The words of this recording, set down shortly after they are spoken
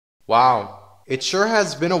Wow, it sure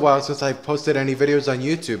has been a while since I've posted any videos on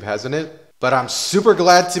YouTube, hasn't it? But I'm super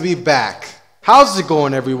glad to be back. How's it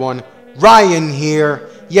going, everyone? Ryan here.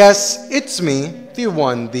 Yes, it's me, the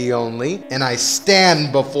one, the only, and I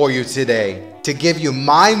stand before you today to give you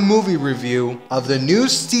my movie review of the new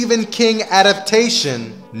Stephen King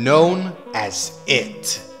adaptation known as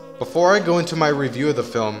It. Before I go into my review of the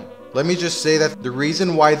film, let me just say that the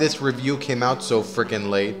reason why this review came out so freaking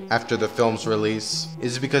late after the film's release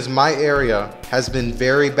is because my area has been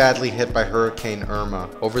very badly hit by Hurricane Irma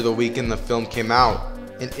over the weekend the film came out.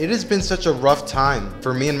 And it has been such a rough time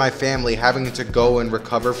for me and my family having to go and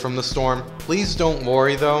recover from the storm. Please don't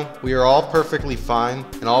worry though, we are all perfectly fine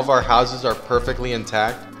and all of our houses are perfectly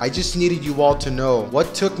intact. I just needed you all to know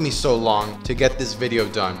what took me so long to get this video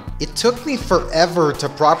done. It took me forever to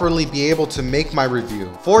properly be able to make my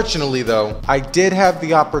review. Fortunately though, I did have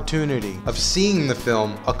the opportunity of seeing the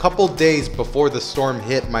film a couple days before the storm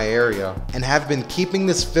hit my area and have been keeping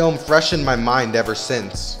this film fresh in my mind ever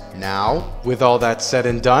since. Now, with all that said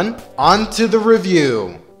and done, on to the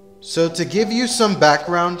review. So to give you some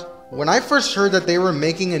background, when I first heard that they were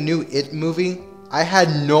making a new It movie, I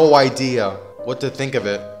had no idea what to think of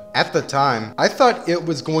it. At the time, I thought it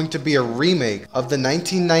was going to be a remake of the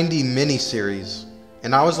 1990 miniseries.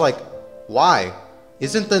 And I was like, why?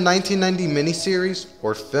 Isn't the 1990 miniseries,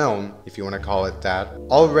 or film, if you want to call it that,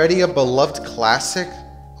 already a beloved classic?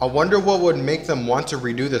 I wonder what would make them want to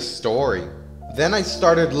redo the story. Then I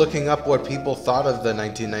started looking up what people thought of the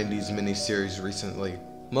 1990s miniseries recently.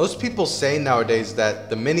 Most people say nowadays that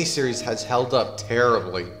the miniseries has held up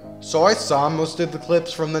terribly. So I saw most of the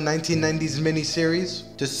clips from the 1990s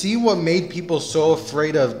miniseries to see what made people so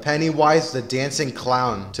afraid of Pennywise the Dancing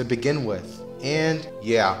Clown to begin with. And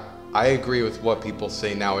yeah, I agree with what people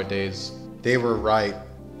say nowadays. They were right.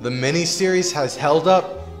 The miniseries has held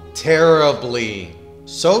up terribly.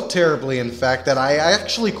 So terribly, in fact, that I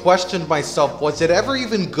actually questioned myself, was it ever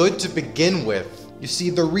even good to begin with? You see,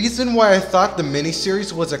 the reason why I thought the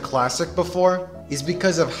miniseries was a classic before is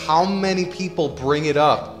because of how many people bring it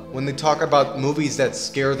up when they talk about movies that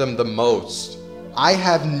scare them the most. I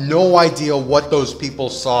have no idea what those people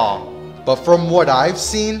saw, but from what I've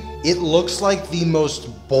seen, it looks like the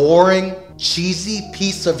most boring, cheesy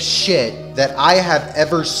piece of shit that I have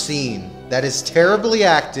ever seen. That is terribly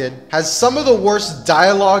acted, has some of the worst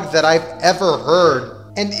dialogue that I've ever heard,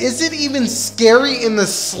 and isn't even scary in the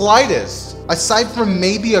slightest, aside from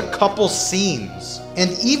maybe a couple scenes.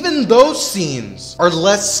 And even those scenes are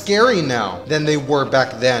less scary now than they were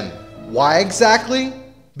back then. Why exactly?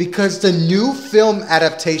 Because the new film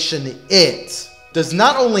adaptation, It, does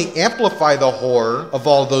not only amplify the horror of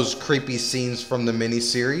all those creepy scenes from the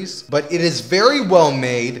miniseries, but it is very well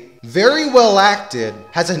made, very well acted,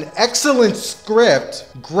 has an excellent script,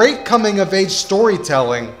 great coming-of-age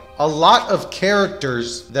storytelling, a lot of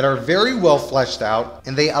characters that are very well fleshed out,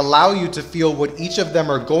 and they allow you to feel what each of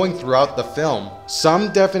them are going throughout the film.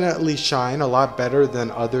 Some definitely shine a lot better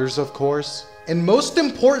than others, of course. And most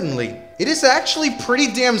importantly, it is actually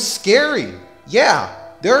pretty damn scary. Yeah.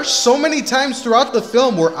 There are so many times throughout the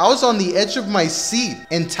film where I was on the edge of my seat,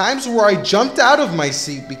 and times where I jumped out of my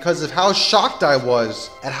seat because of how shocked I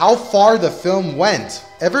was at how far the film went.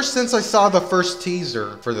 Ever since I saw the first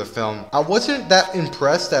teaser for the film, I wasn't that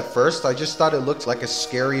impressed at first. I just thought it looked like a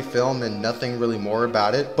scary film and nothing really more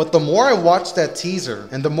about it. But the more I watched that teaser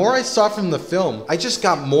and the more I saw from the film, I just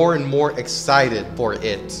got more and more excited for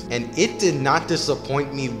it. And it did not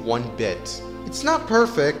disappoint me one bit. It's not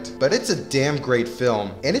perfect, but it's a damn great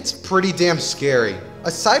film, and it's pretty damn scary.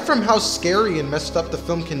 Aside from how scary and messed up the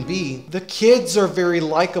film can be, the kids are very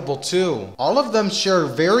likable too. All of them share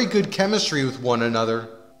very good chemistry with one another,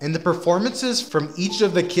 and the performances from each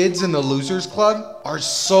of the kids in the Losers Club are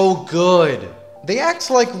so good. They act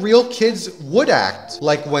like real kids would act,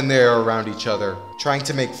 like when they're around each other, trying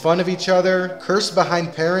to make fun of each other, curse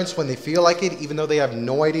behind parents when they feel like it even though they have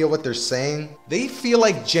no idea what they're saying. They feel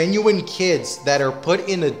like genuine kids that are put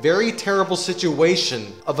in a very terrible situation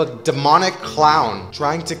of a demonic clown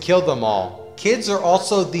trying to kill them all. Kids are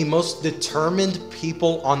also the most determined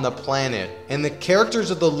people on the planet, and the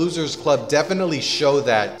characters of the Losers Club definitely show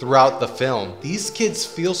that throughout the film. These kids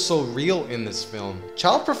feel so real in this film.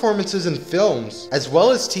 Child performances in films, as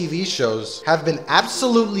well as TV shows, have been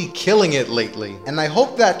absolutely killing it lately, and I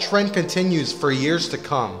hope that trend continues for years to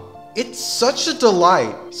come. It's such a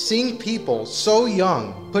delight seeing people so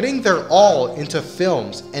young putting their all into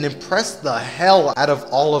films and impress the hell out of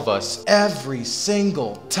all of us every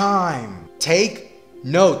single time. Take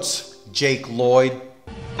notes, Jake Lloyd.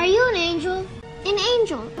 Are you an angel? An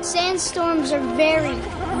angel. Sandstorms are very,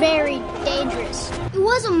 very dangerous. It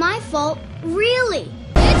wasn't my fault, really.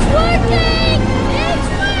 It's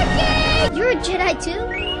Jedi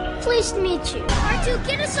too? Pleased to meet you. R2,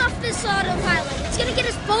 get us off this autopilot. It's gonna get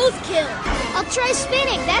us both killed. I'll try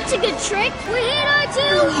spinning. That's a good trick. We hit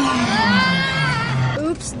R2! Ah!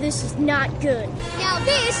 Oops, this is not good. Now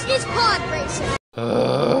this is pod racing.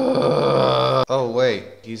 Oh wait,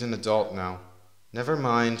 he's an adult now. Never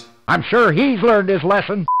mind. I'm sure he's learned his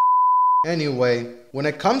lesson. Anyway, when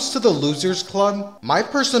it comes to the Losers Club, my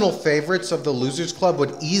personal favorites of the Losers Club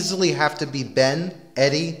would easily have to be Ben,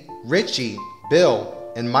 Eddie, Richie,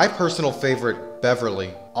 Bill, and my personal favorite,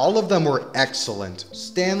 Beverly. All of them were excellent.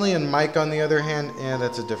 Stanley and Mike, on the other hand,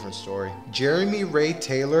 that's a different story. Jeremy Ray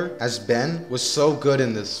Taylor as Ben was so good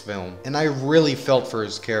in this film, and I really felt for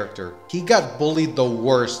his character. He got bullied the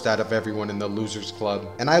worst out of everyone in the Losers Club,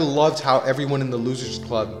 and I loved how everyone in the Losers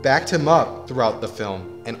Club backed him up throughout the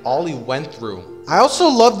film, and all he went through. I also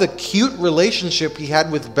loved the cute relationship he had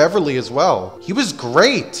with Beverly as well. He was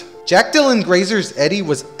great. Jack Dylan Grazer's Eddie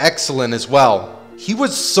was excellent as well. He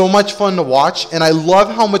was so much fun to watch, and I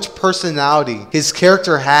love how much personality his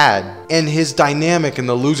character had and his dynamic in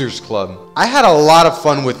the Losers Club. I had a lot of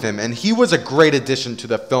fun with him, and he was a great addition to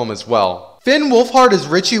the film as well. Finn Wolfhard as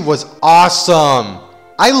Richie was awesome.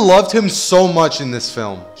 I loved him so much in this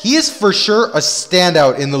film. He is for sure a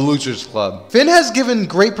standout in the Losers Club. Finn has given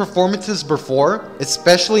great performances before,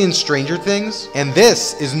 especially in Stranger Things, and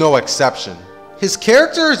this is no exception. His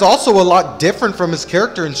character is also a lot different from his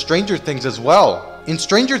character in Stranger Things as well. In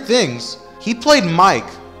Stranger Things, he played Mike,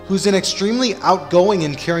 who's an extremely outgoing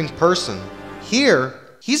and caring person. Here,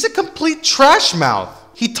 he's a complete trash mouth.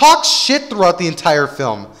 He talks shit throughout the entire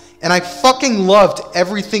film, and I fucking loved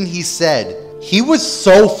everything he said. He was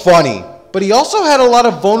so funny, but he also had a lot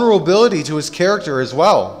of vulnerability to his character as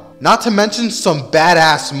well. Not to mention some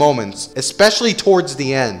badass moments, especially towards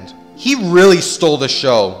the end. He really stole the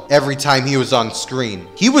show every time he was on screen.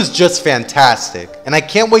 He was just fantastic, and I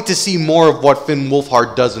can't wait to see more of what Finn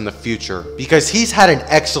Wolfhard does in the future, because he's had an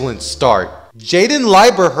excellent start. Jaden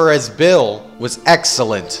Lieberher as Bill was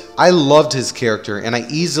excellent. I loved his character, and I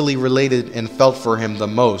easily related and felt for him the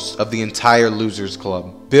most of the entire Losers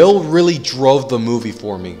Club. Bill really drove the movie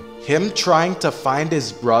for me. Him trying to find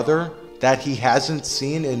his brother that he hasn't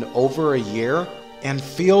seen in over a year and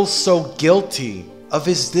feels so guilty of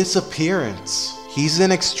his disappearance. He's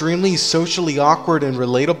an extremely socially awkward and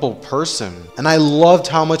relatable person, and I loved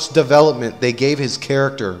how much development they gave his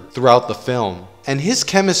character throughout the film. And his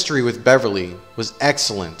chemistry with Beverly was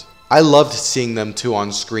excellent. I loved seeing them two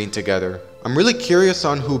on screen together. I'm really curious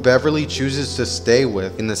on who Beverly chooses to stay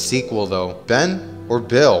with in the sequel though. Ben or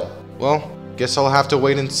Bill? Well, guess I'll have to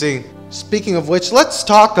wait and see. Speaking of which, let's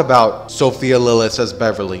talk about Sophia Lillis as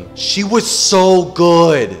Beverly. She was so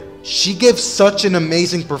good. She gives such an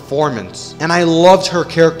amazing performance, and I loved her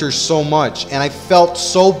character so much, and I felt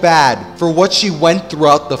so bad for what she went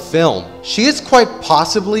throughout the film. She is quite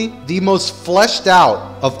possibly the most fleshed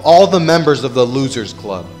out of all the members of the Losers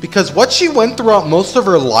Club, because what she went throughout most of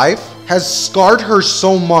her life has scarred her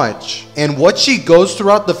so much, and what she goes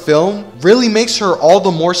throughout the film really makes her all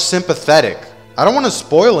the more sympathetic. I don't want to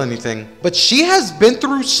spoil anything, but she has been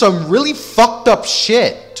through some really fucked up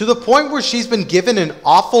shit to the point where she's been given an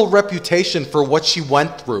awful reputation for what she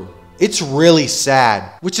went through. It's really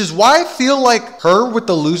sad, which is why I feel like her with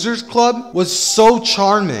the Losers Club was so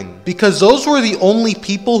charming, because those were the only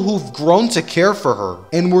people who've grown to care for her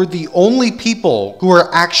and were the only people who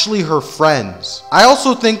are actually her friends. I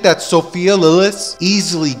also think that Sophia Lillis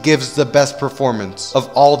easily gives the best performance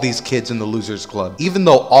of all these kids in the Losers Club, even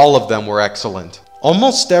though all of them were excellent.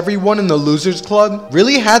 Almost everyone in the Losers Club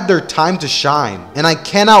really had their time to shine, and I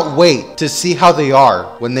cannot wait to see how they are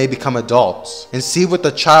when they become adults and see what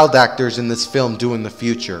the child actors in this film do in the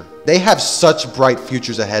future. They have such bright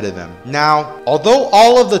futures ahead of them. Now, although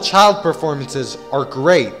all of the child performances are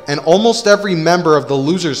great and almost every member of the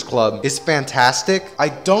Losers Club is fantastic, I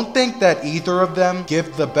don't think that either of them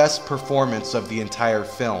give the best performance of the entire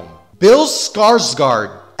film. Bill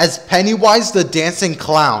Skarsgård as Pennywise the Dancing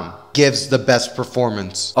Clown gives the best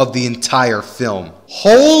performance of the entire film.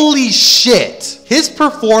 Holy shit! His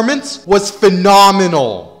performance was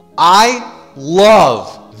phenomenal. I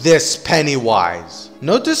love this Pennywise.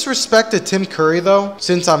 No disrespect to Tim Curry though,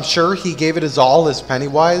 since I'm sure he gave it his all as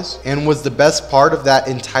Pennywise and was the best part of that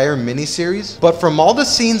entire miniseries, but from all the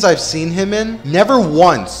scenes I've seen him in, never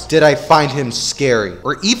once did I find him scary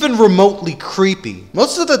or even remotely creepy.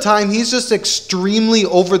 Most of the time he's just extremely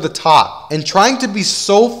over the top and trying to be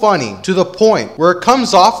so funny to the point where it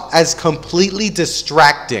comes off as completely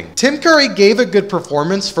distracting. Tim Curry gave a good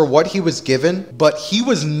performance for what he was given, but he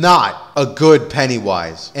was not a good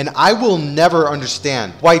Pennywise. And I will never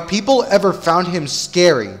understand why people ever found him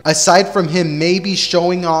scary, aside from him maybe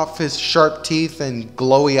showing off his sharp teeth and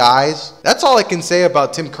glowy eyes. That's all I can say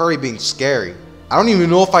about Tim Curry being scary. I don't even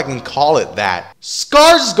know if I can call it that.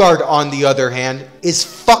 Skarsgård, on the other hand, is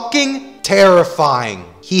fucking terrifying.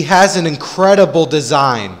 He has an incredible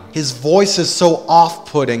design. His voice is so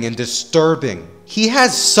off-putting and disturbing. He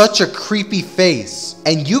has such a creepy face,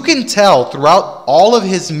 and you can tell throughout all of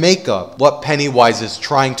his makeup what Pennywise is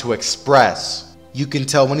trying to express. You can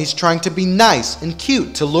tell when he's trying to be nice and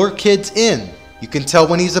cute to lure kids in. You can tell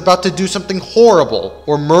when he's about to do something horrible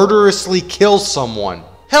or murderously kill someone.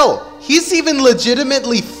 Hell, he's even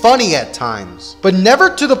legitimately funny at times, but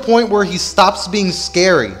never to the point where he stops being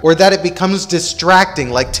scary or that it becomes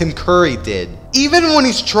distracting like Tim Curry did. Even when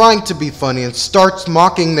he's trying to be funny and starts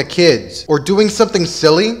mocking the kids or doing something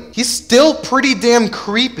silly, he's still pretty damn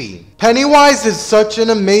creepy. Pennywise is such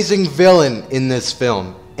an amazing villain in this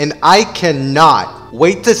film, and I cannot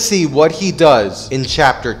wait to see what he does in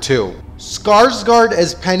Chapter 2. Skarsgård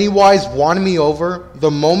as Pennywise won me over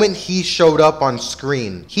the moment he showed up on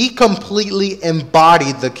screen. He completely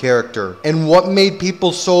embodied the character and what made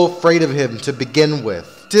people so afraid of him to begin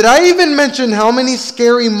with. Did I even mention how many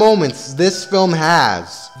scary moments this film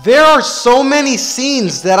has? There are so many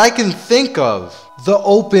scenes that I can think of. The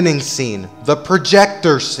opening scene, the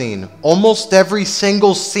projector scene, almost every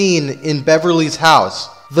single scene in Beverly's house.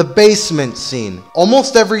 The basement scene,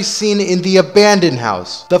 almost every scene in the abandoned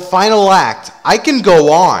house, the final act. I can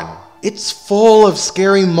go on. It's full of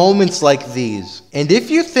scary moments like these. And if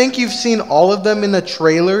you think you've seen all of them in the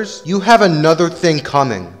trailers, you have another thing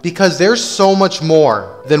coming. Because there's so much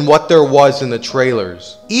more than what there was in the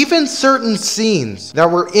trailers. Even certain scenes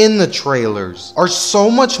that were in the trailers are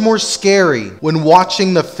so much more scary when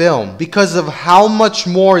watching the film because of how much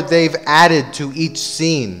more they've added to each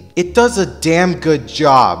scene. It does a damn good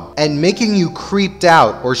job at making you creeped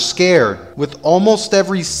out or scared with almost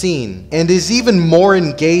every scene, and is even more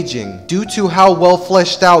engaging due to how well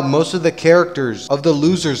fleshed out most of the characters of the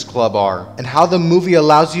Losers Club are, and how the movie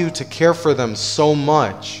allows you to care for them so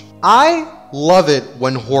much. I love it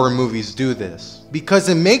when horror movies do this, because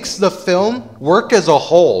it makes the film work as a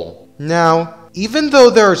whole. Now, even though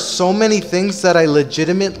there are so many things that I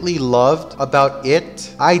legitimately loved about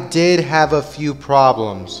it, I did have a few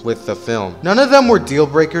problems with the film. None of them were deal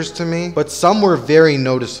breakers to me, but some were very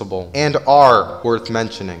noticeable and are worth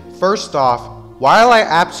mentioning. First off, while I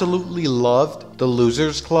absolutely loved the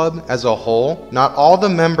Losers Club as a whole, not all the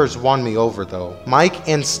members won me over though. Mike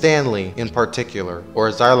and Stanley in particular, or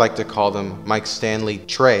as I like to call them, Mike, Stanley,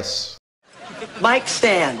 Trace. Mike,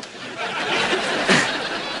 stand.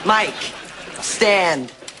 Mike,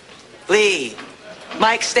 stand. Lee.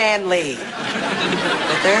 Mike, Stanley.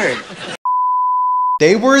 The third.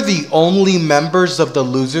 They were the only members of the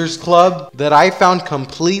Losers Club that I found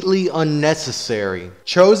completely unnecessary.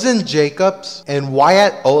 Chosen Jacobs and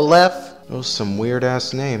Wyatt Olaf, those some weird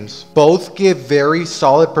ass names, both give very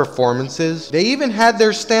solid performances. They even had their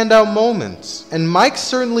standout moments. And Mike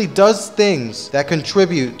certainly does things that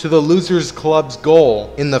contribute to the Losers Club's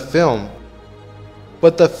goal in the film.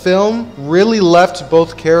 But the film really left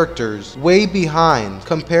both characters way behind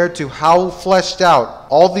compared to how fleshed out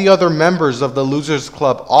all the other members of the Losers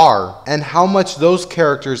Club are, and how much those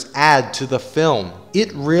characters add to the film.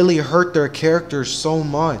 It really hurt their characters so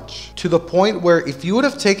much, to the point where if you would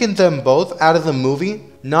have taken them both out of the movie,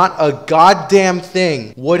 not a goddamn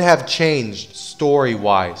thing would have changed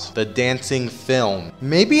story-wise, the dancing film.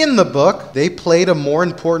 Maybe in the book, they played a more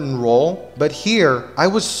important role, but here, I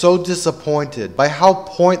was so disappointed by how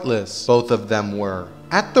pointless both of them were.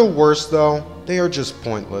 At the worst though, they are just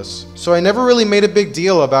pointless, so I never really made a big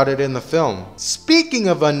deal about it in the film. Speaking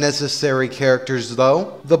of unnecessary characters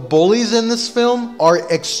though, the bullies in this film are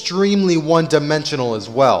extremely one-dimensional as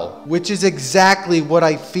well, which is exactly what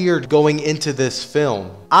I feared going into this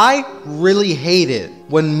film. I really hate it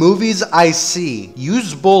when movies I see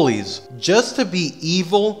use bullies just to be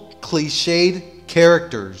evil, cliched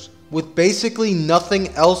characters with basically nothing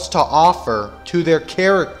else to offer to their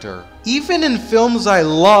character. Even in films I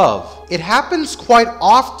love, it happens quite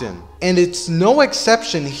often, and it's no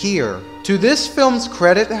exception here. To this film's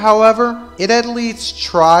credit, however, it at least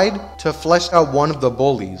tried to flesh out one of the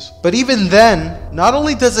bullies. But even then, not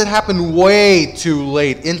only does it happen way too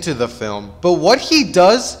late into the film, but what he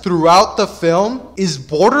does throughout the film is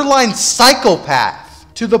borderline psychopath.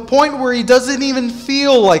 To the point where he doesn't even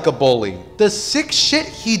feel like a bully. The sick shit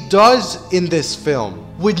he does in this film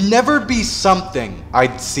would never be something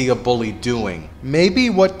I'd see a bully doing.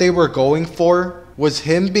 Maybe what they were going for was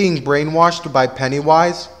him being brainwashed by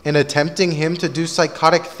Pennywise and attempting him to do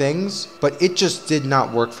psychotic things, but it just did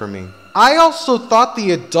not work for me. I also thought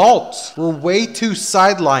the adults were way too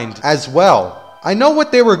sidelined as well. I know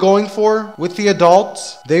what they were going for with the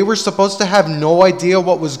adults. They were supposed to have no idea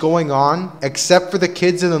what was going on except for the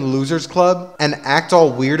kids in the Losers Club and act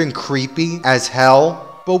all weird and creepy as hell.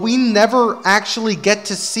 But we never actually get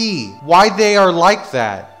to see why they are like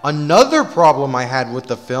that. Another problem I had with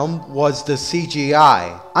the film was the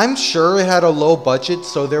CGI. I'm sure it had a low budget,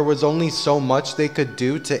 so there was only so much they could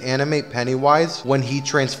do to animate Pennywise when he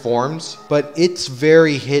transforms, but it's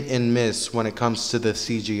very hit and miss when it comes to the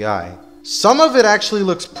CGI. Some of it actually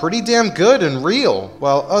looks pretty damn good and real,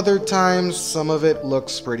 while other times some of it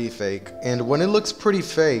looks pretty fake. And when it looks pretty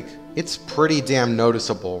fake, it's pretty damn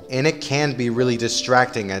noticeable, and it can be really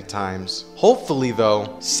distracting at times. Hopefully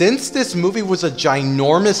though, since this movie was a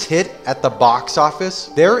ginormous hit at the box office,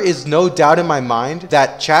 there is no doubt in my mind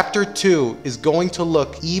that Chapter 2 is going to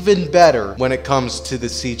look even better when it comes to the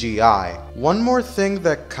CGI. One more thing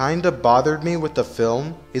that kinda bothered me with the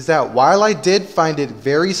film is that while I did find it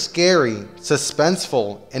very scary,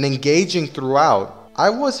 suspenseful, and engaging throughout, I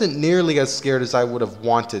wasn't nearly as scared as I would have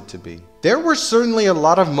wanted to be. There were certainly a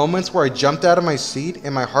lot of moments where I jumped out of my seat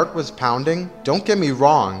and my heart was pounding, don't get me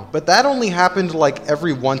wrong, but that only happened like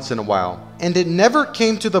every once in a while. And it never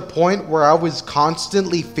came to the point where I was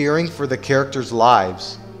constantly fearing for the characters'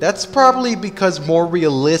 lives. That's probably because more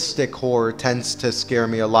realistic horror tends to scare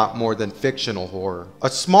me a lot more than fictional horror. A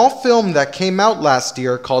small film that came out last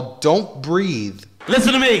year called Don't Breathe.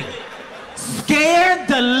 Listen to me. Scared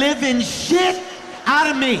the living shit out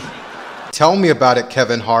of me. Tell me about it,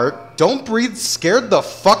 Kevin Hart. Don't Breathe scared the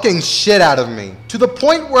fucking shit out of me, to the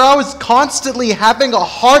point where I was constantly having a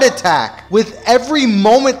heart attack with every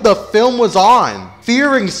moment the film was on,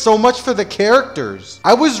 fearing so much for the characters.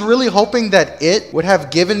 I was really hoping that it would have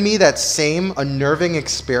given me that same unnerving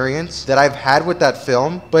experience that I've had with that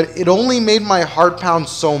film, but it only made my heart pound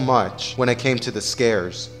so much when it came to the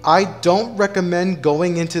scares. I don't recommend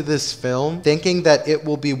going into this film thinking that it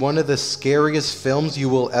will be one of the scariest films you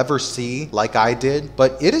will ever see, like I did,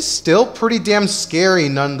 but it is still pretty damn scary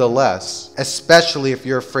nonetheless, especially if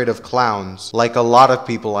you're afraid of clowns, like a lot of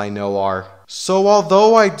people I know are. So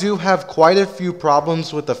although I do have quite a few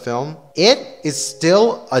problems with the film, it is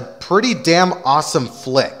still a pretty damn awesome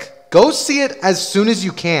flick. Go see it as soon as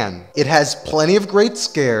you can. It has plenty of great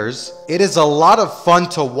scares. It is a lot of fun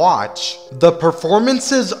to watch. The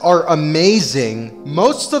performances are amazing.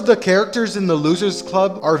 Most of the characters in the Losers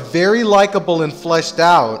Club are very likable and fleshed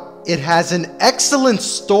out. It has an excellent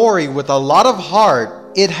story with a lot of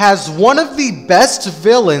heart. It has one of the best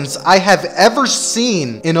villains I have ever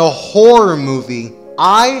seen in a horror movie.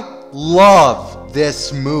 I love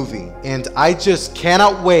this movie, and I just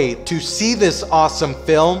cannot wait to see this awesome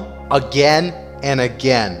film again and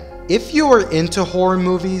again. If you are into horror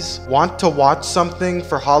movies, want to watch something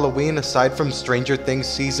for Halloween aside from Stranger Things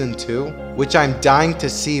Season 2, which I'm dying to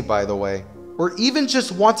see by the way, or even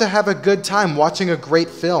just want to have a good time watching a great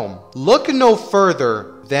film, look no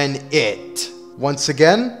further than it. Once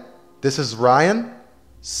again, this is Ryan,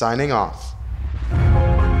 signing off.